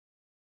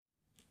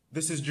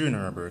This is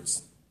Junior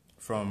Roberts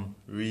from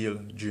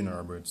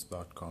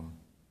realjuniorroberts.com.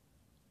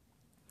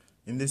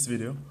 In this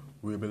video,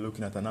 we'll be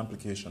looking at an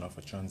application of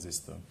a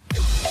transistor.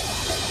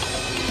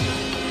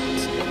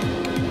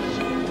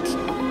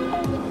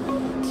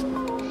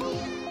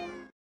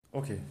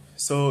 Okay,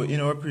 so in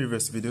our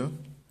previous video,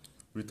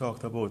 we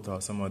talked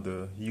about some of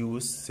the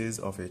uses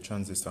of a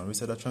transistor. We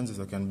said a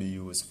transistor can be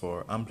used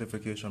for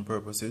amplification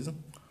purposes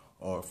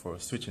or for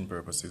switching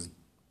purposes.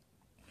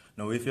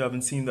 Now, if you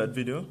haven't seen that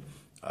video,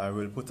 I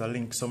will put a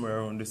link somewhere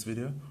around this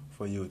video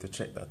for you to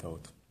check that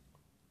out.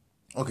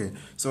 Okay,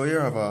 so here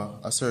I have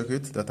a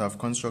circuit that I've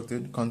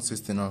constructed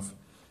consisting of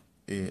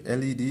a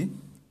LED,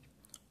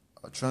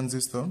 a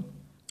transistor,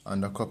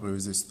 and a couple of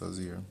resistors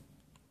here,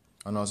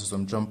 and also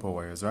some jumper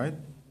wires, right?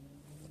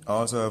 I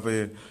also have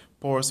a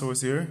power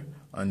source here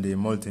and a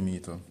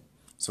multimeter.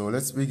 So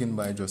let's begin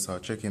by just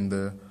checking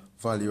the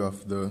value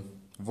of the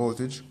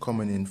voltage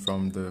coming in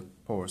from the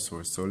power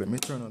source. So let me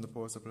turn on the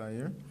power supply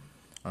here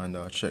and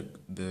check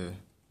the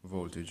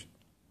voltage.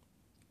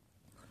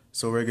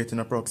 So we're getting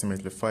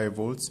approximately 5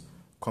 volts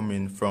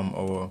coming from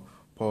our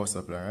power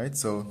supply, right?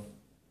 So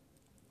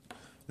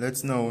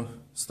let's now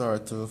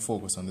start to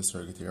focus on the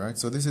circuit here, right?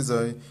 So this is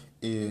a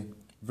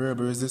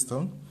variable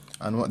resistor,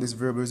 and what this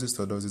variable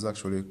resistor does is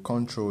actually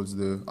controls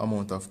the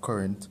amount of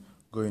current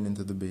going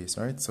into the base,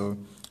 right? So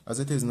as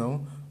it is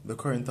now, the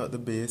current at the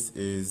base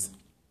is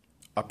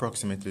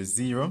approximately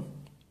 0,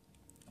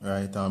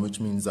 right? Which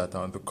means that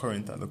the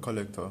current at the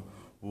collector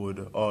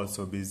would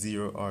also be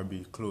 0 or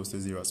be close to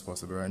 0 as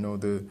possible. Right now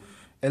the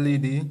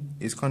LED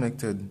is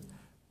connected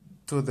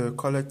to the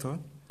collector,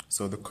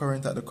 so the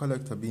current at the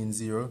collector being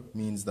 0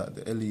 means that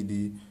the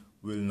LED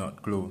will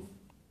not glow.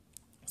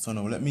 So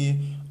now let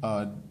me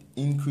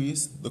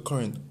increase the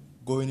current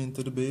going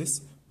into the base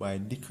by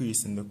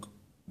decreasing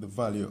the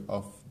value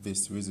of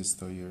this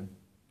resistor here.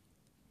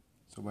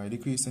 So by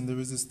decreasing the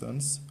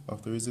resistance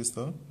of the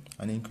resistor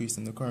and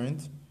increasing the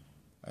current,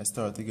 I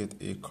start to get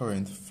a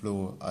current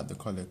flow at the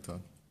collector.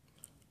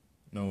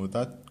 Now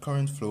that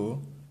current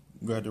flow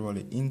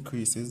gradually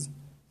increases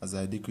as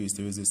I decrease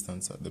the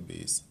resistance at the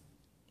base.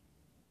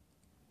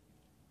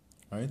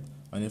 Right?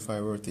 And if I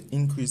were to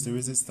increase the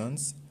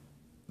resistance,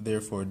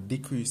 therefore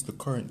decrease the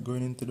current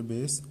going into the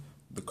base,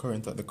 the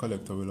current at the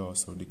collector will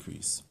also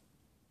decrease.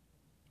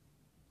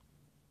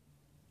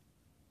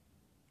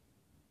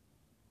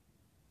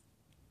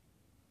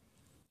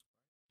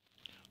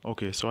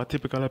 Okay, so a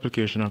typical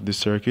application of this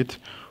circuit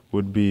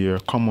would be a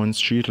common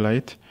street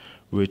light,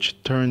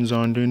 which turns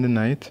on during the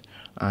night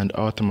and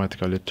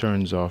automatically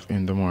turns off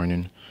in the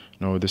morning.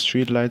 Now, the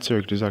street light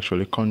circuit is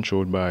actually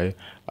controlled by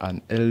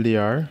an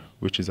LDR,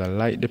 which is a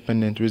light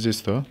dependent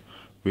resistor,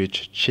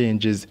 which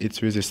changes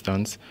its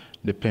resistance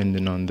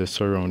depending on the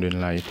surrounding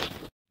light.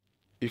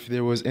 If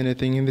there was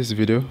anything in this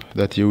video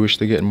that you wish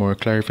to get more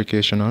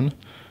clarification on,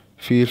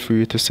 feel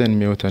free to send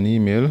me out an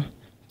email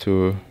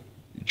to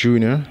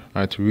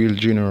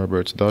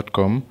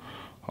junior@realjuniorroberts.com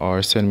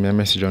or send me a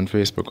message on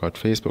Facebook at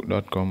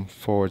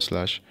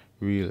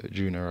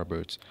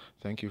facebook.com/realjuniorroberts.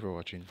 Thank you for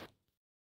watching.